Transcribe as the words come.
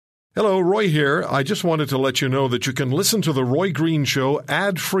Hello, Roy here. I just wanted to let you know that you can listen to The Roy Green Show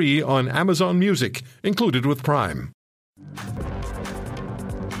ad-free on Amazon Music, included with Prime.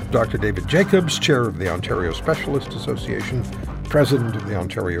 Dr. David Jacobs, Chair of the Ontario Specialist Association, President of the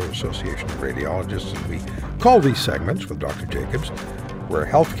Ontario Association of Radiologists, and we call these segments with Dr. Jacobs where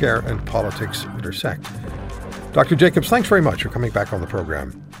healthcare and politics intersect. Dr. Jacobs, thanks very much for coming back on the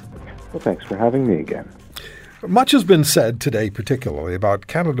program. Well, thanks for having me again. Much has been said today, particularly about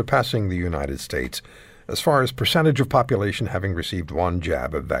Canada passing the United States as far as percentage of population having received one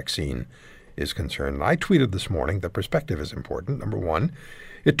jab of vaccine is concerned. And I tweeted this morning that perspective is important. Number one,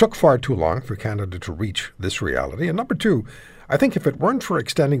 it took far too long for Canada to reach this reality. And number two, I think if it weren't for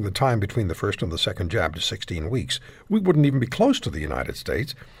extending the time between the first and the second jab to 16 weeks, we wouldn't even be close to the United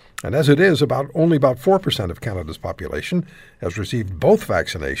States. And as it is, only about 4% of Canada's population has received both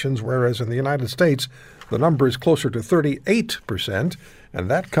vaccinations, whereas in the United States, the number is closer to 38%,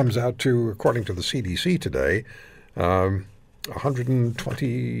 and that comes out to, according to the CDC today,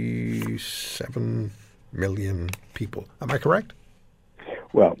 127 million people. Am I correct?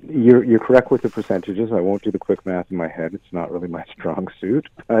 Well, you're correct with the percentages. I won't do the quick math in my head. It's not really my strong suit,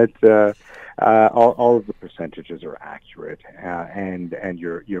 but all of the percentages are accurate, and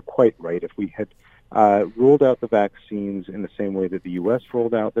you're quite right. If we had rolled out the vaccines in the same way that the U.S.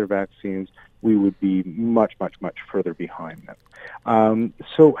 rolled out their vaccines, we would be much, much, much further behind them.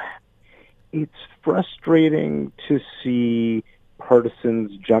 So it's frustrating to see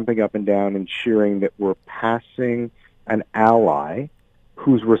partisans jumping up and down and cheering that we're passing an ally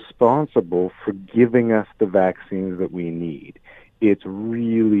who's responsible for giving us the vaccines that we need. It's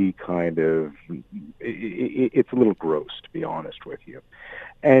really it's a little gross, to be honest with you.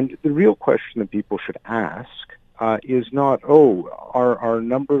 And the real question that people should ask is not, are our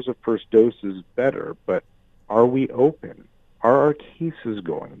numbers of first doses better, but are we open? Are our cases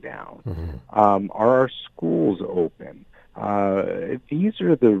going down? Mm-hmm. Are our schools open? These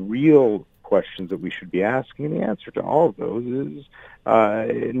are the real questions that we should be asking, and the answer to all of those is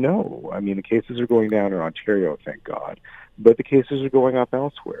no. I mean, the cases are going down in Ontario, thank God, but the cases are going up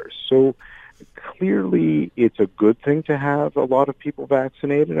elsewhere. So clearly it's a good thing to have a lot of people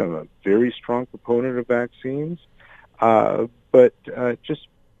vaccinated. I'm a very strong proponent of vaccines, but just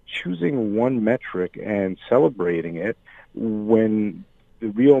choosing one metric and celebrating it when the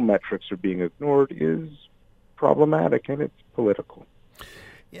real metrics are being ignored is problematic, and it's political.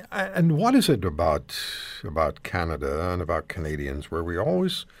 Yeah, and what is it about Canada and about Canadians where we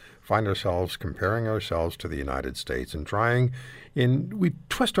always find ourselves comparing ourselves to the United States and we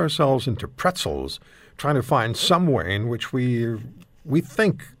twist ourselves into pretzels, trying to find some way in which we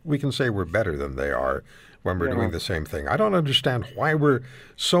think we can say we're better than they are when we're doing the same thing. I don't understand why we're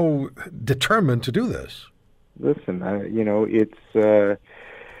so determined to do this. Listen,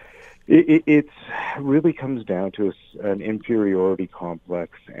 It really comes down to an inferiority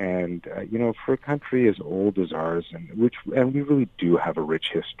complex, and for a country as old as ours, and we really do have a rich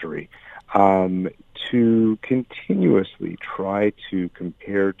history, to continuously try to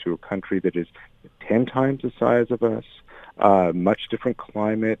compare to a country that is 10 times the size of us, much different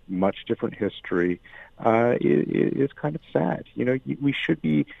climate, much different history, is kind of sad. We should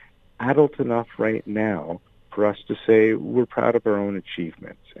be adult enough right now for us to say we're proud of our own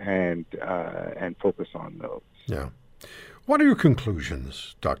achievements and focus on those. Yeah. What are your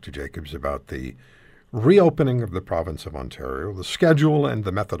conclusions, Dr. Jacobs, about the reopening of the province of Ontario, the schedule and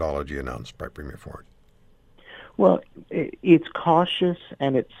the methodology announced by Premier Ford? Well, it's cautious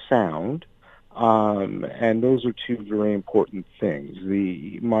and it's sound, and those are two very important things.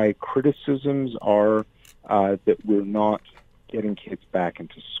 My criticisms are that we're not getting kids back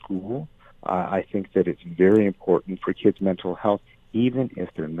into school. I think that it's very important for kids' mental health, even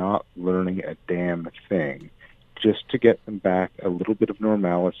if they're not learning a damn thing, just to get them back a little bit of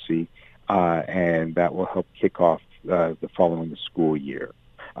normalcy, and that will help kick off the following school year.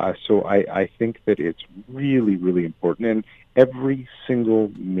 So I think that it's really, really important, and every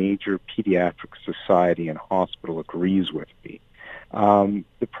single major pediatric society and hospital agrees with me.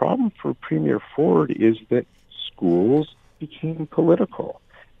 The problem for Premier Ford is that schools became political,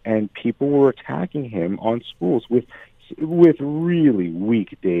 and people were attacking him on schools with really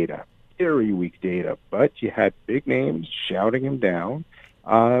weak data, very weak data. But you had big names shouting him down,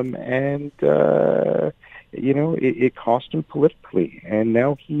 and it cost him politically. And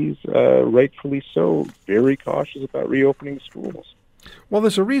now he's rightfully so very cautious about reopening schools. Well,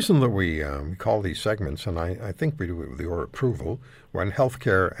 there's a reason that we call these segments, and I think we do it with your approval, when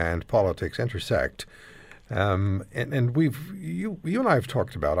healthcare and politics intersect. And you and I have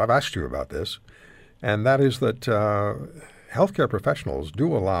talked about, I've asked you about this, and that is that healthcare professionals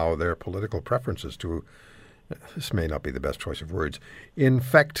do allow their political preferences to, this may not be the best choice of words,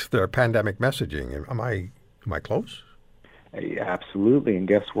 infect their pandemic messaging. Am I close? Absolutely, and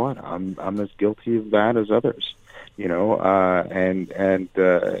guess what? I'm as guilty of that as others. And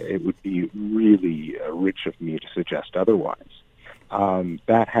it would be really rich of me to suggest otherwise.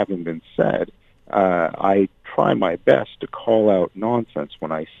 That having been said, I try my best to call out nonsense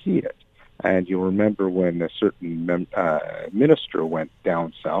when I see it. And you'll remember when a certain minister went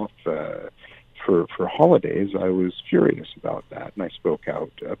down south for holidays, I was furious about that, and I spoke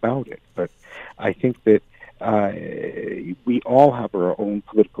out about it. But I think that we all have our own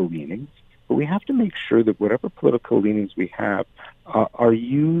political leanings, but we have to make sure that whatever political leanings we have are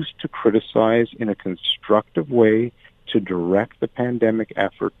used to criticize in a constructive way to direct the pandemic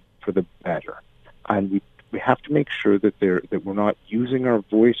effort for the better. And we have to make sure that we're not using our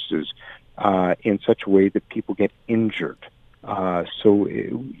voices in such a way that people get injured. So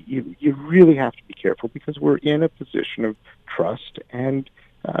you really have to be careful, because we're in a position of trust and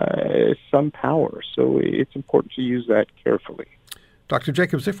some power. So it's important to use that carefully. Dr.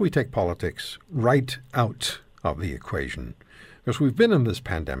 Jacobs, if we take politics right out of the equation, because we've been in this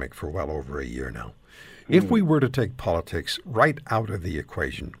pandemic for well over a year now, if we were to take politics right out of the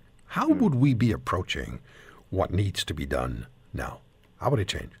equation, how would we be approaching what needs to be done now? How would it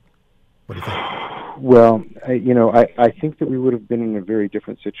change? What do you think? Well, I think that we would have been in a very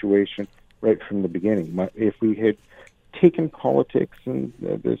different situation right from the beginning. If we had taken politics and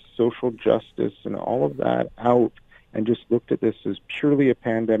the social justice and all of that out and just looked at this as purely a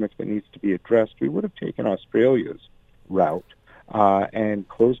pandemic that needs to be addressed, we would have taken Australia's route and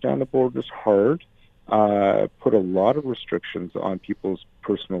closed down the borders hard, put a lot of restrictions on people's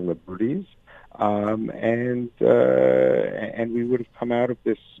personal liberties, and we would have come out of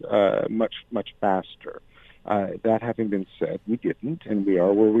this much faster. That having been said, we didn't, and we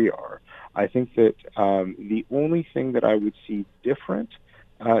are where we are. I think that the only thing that I would see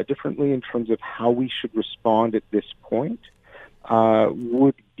differently in terms of how we should respond at this point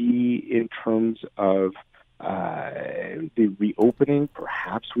would be in terms of the reopening.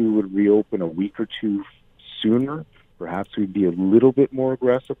 Perhaps we would reopen a week or two sooner. Perhaps we'd be a little bit more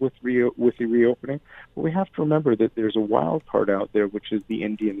aggressive with the reopening. But we have to remember that there's a wild card out there, which is the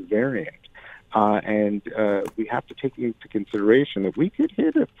Indian variant. And we have to take into consideration that we could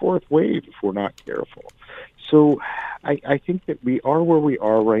hit a fourth wave if we're not careful. So I think that we are where we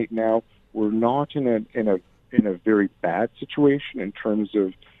are right now. We're not in a very bad situation in terms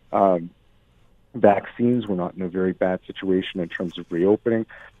of vaccines. We're not in a very bad situation in terms of reopening.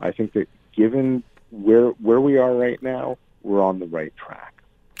 I think that given where we are right now, we're on the right track.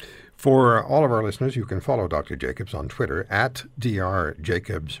 For all of our listeners, you can follow Dr. Jacobs on Twitter at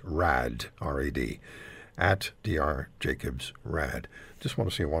drjacobsrad, R-A-D, at drjacobsrad. Just want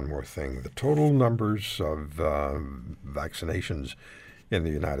to say one more thing. The total numbers of vaccinations in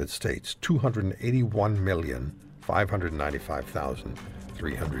the United States,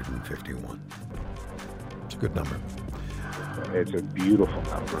 281,595,351. It's a good number. It's a beautiful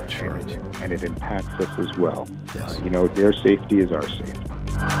number, sure. And it impacts us as well. Yes. Their safety is our safety.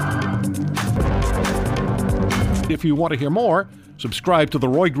 If you want to hear more, subscribe to The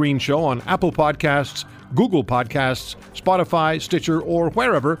Roy Green Show on Apple Podcasts, Google Podcasts, Spotify, Stitcher, or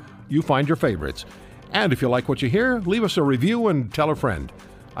wherever you find your favorites. And if you like what you hear, leave us a review and tell a friend.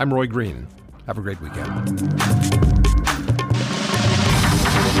 I'm Roy Green. Have a great weekend.